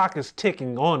the clock is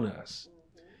ticking on us.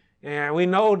 And we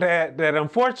know that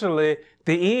unfortunately,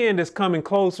 the end is coming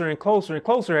closer and closer and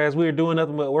closer as we're doing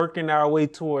nothing but working our way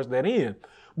towards that end.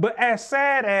 But as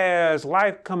sad as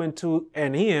life coming to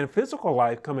an end, physical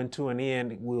life coming to an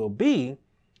end will be,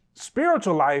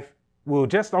 spiritual life will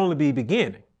just only be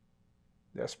beginning.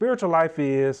 That spiritual life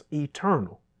is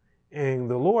eternal. And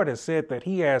the Lord has said that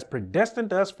he has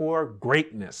predestined us for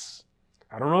greatness.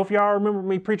 I don't know if y'all remember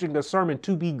me preaching the sermon,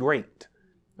 To Be Great.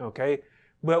 Okay.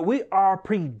 but we are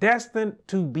predestined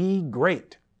to be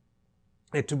great.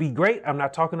 And to be great, I'm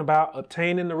not talking about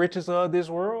obtaining the riches of this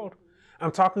world.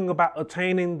 I'm talking about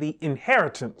attaining the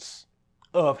inheritance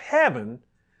of heaven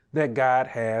that God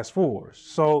has for us.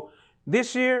 So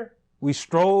this year, we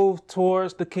strove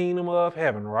towards the kingdom of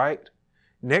heaven, right?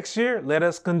 Next year, let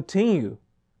us continue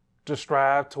to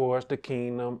strive towards the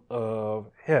kingdom of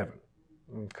heaven.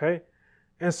 Okay?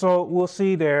 And so we'll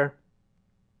see there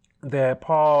that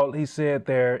Paul, he said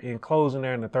there in closing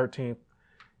there in the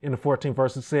 14th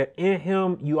verse, it said, in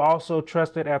him you also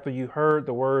trusted after you heard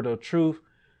the word of truth,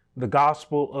 the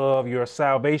gospel of your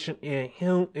salvation, in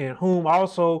whom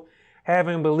also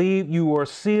having believed you were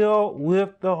sealed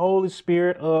with the Holy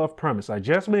Spirit of promise. I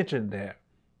just mentioned that.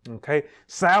 Okay.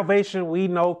 Salvation, we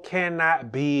know,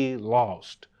 cannot be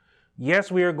lost.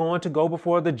 Yes, we are going to go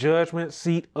before the judgment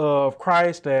seat of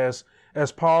Christ, as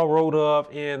Paul wrote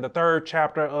of in the 3rd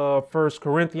chapter of 1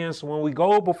 Corinthians. When we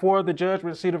go before the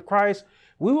judgment seat of Christ,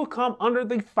 we will come under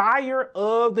the fire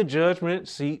of the judgment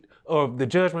seat of the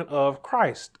judgment of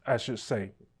Christ, I should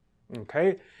say.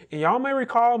 Okay. And y'all may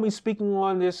recall me speaking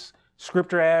on this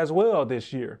scripture as well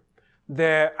this year,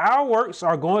 that our works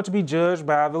are going to be judged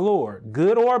by the Lord,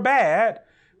 good or bad.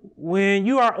 When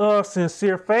you are of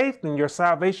sincere faith and your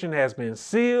salvation has been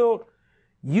sealed,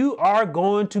 you are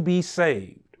going to be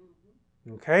saved.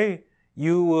 Okay.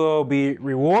 You will be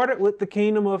rewarded with the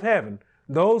kingdom of heaven.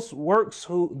 Those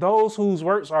whose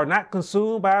works are not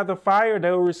consumed by the fire,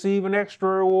 they will receive an extra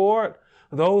reward.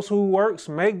 Those whose works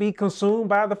may be consumed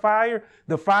by the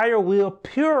fire will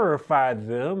purify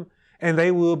them and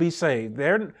they will be saved.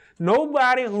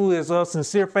 Nobody who is of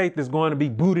sincere faith is going to be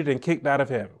booted and kicked out of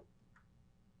heaven.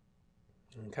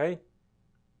 Okay?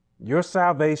 Your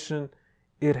salvation,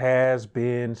 it has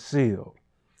been sealed.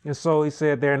 And so he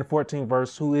said there in the 14th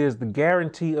verse, who is the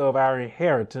guarantee of our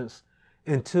inheritance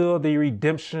until the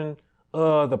redemption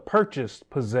of the purchased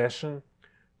possession,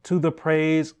 to the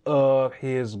praise of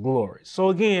his glory. So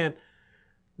again,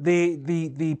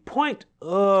 the point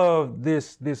of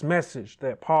this message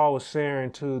that Paul was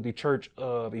sharing to the church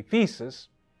of Ephesus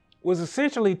was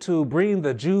essentially to bring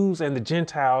the Jews and the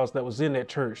Gentiles that was in that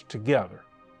church together.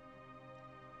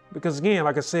 Because again,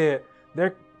 like I said,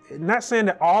 they're not saying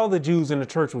that all the Jews in the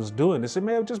church was doing this. It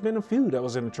may have just been a few that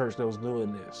was in the church that was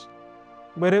doing this.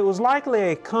 But it was likely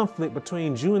a conflict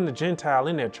between Jew and the Gentile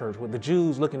in that church, with the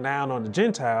Jews looking down on the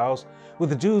Gentiles, with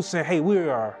the Jews saying, hey, we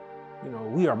are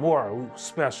more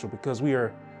special because we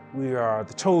are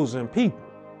the chosen people.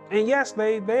 And yes,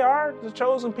 they are the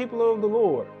chosen people of the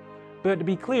Lord. But to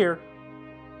be clear,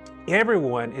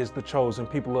 everyone is the chosen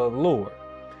people of the Lord.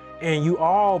 And you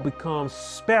all become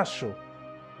special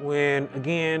when,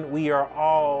 again, we are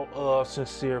all of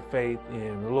sincere faith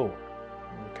in the Lord.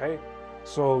 Okay?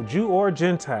 So Jew or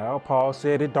Gentile, Paul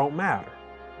said it don't matter.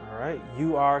 All right.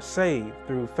 You are saved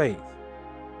through faith.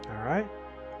 All right.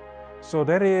 So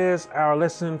that is our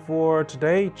lesson for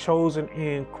today, chosen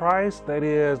in Christ. That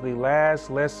is the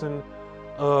last lesson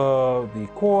of the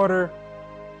quarter.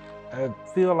 I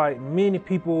feel like many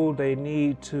people, they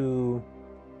need to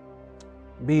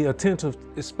be attentive,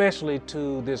 especially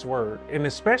to this word, and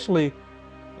especially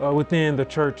within the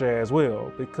church as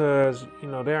well, because,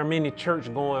 there are many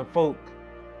church-going folk.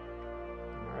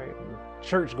 All right,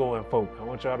 church-going folk. I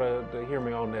want y'all to hear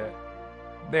me on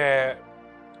that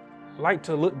like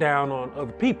to look down on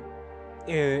other people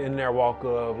in their walk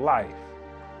of life.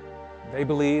 They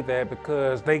believe that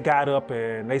because they got up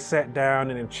and they sat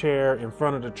down in a chair in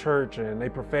front of the church and they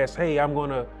profess, hey, I'm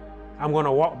gonna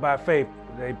walk by faith.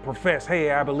 They profess,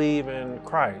 hey, I believe in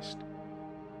Christ.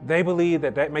 They believe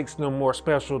that makes them more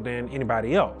special than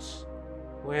anybody else.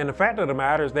 When the fact of the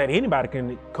matter is that anybody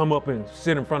can come up and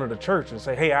sit in front of the church and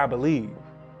say, hey, I believe.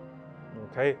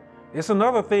 Okay? It's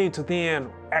another thing to then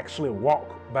actually walk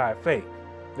by faith.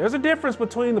 There's a difference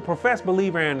between the professed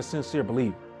believer and the sincere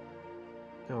believer.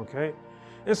 Okay?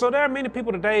 And so there are many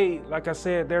people today, like I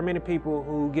said, there are many people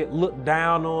who get looked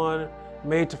down on,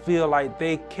 made to feel like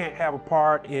they can't have a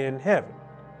part in heaven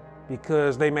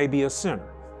because they may be a sinner.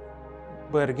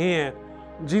 But again,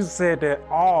 Jesus said that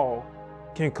all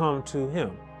can come to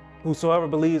him. Whosoever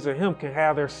believes in him can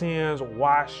have their sins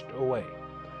washed away.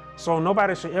 So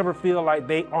nobody should ever feel like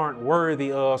they aren't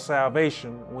worthy of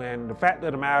salvation, when the fact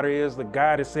of the matter is that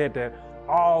God has said that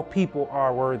all people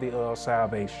are worthy of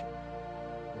salvation.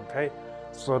 Okay?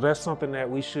 So that's something that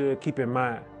we should keep in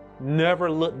mind.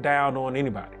 Never look down on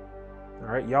anybody. All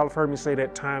right? Y'all have heard me say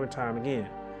that time and time again.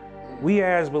 We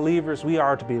as believers, we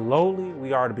are to be lowly,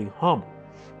 we are to be humble,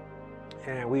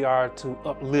 and we are to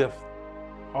uplift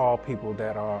all people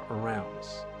that are around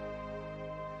us.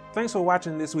 Thanks for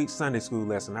watching this week's Sunday school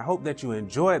lesson. I hope that you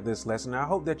enjoyed this lesson. I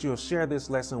hope that you'll share this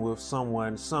lesson with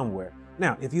someone somewhere.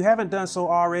 Now, if you haven't done so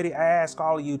already, I ask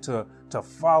all of you to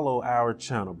follow our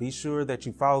channel. Be sure that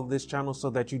you follow this channel so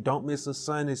that you don't miss a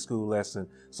Sunday school lesson,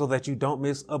 so that you don't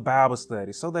miss a Bible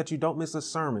study, so that you don't miss a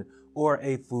sermon or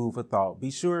a food for thought.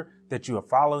 Be sure that you are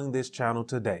following this channel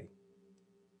today.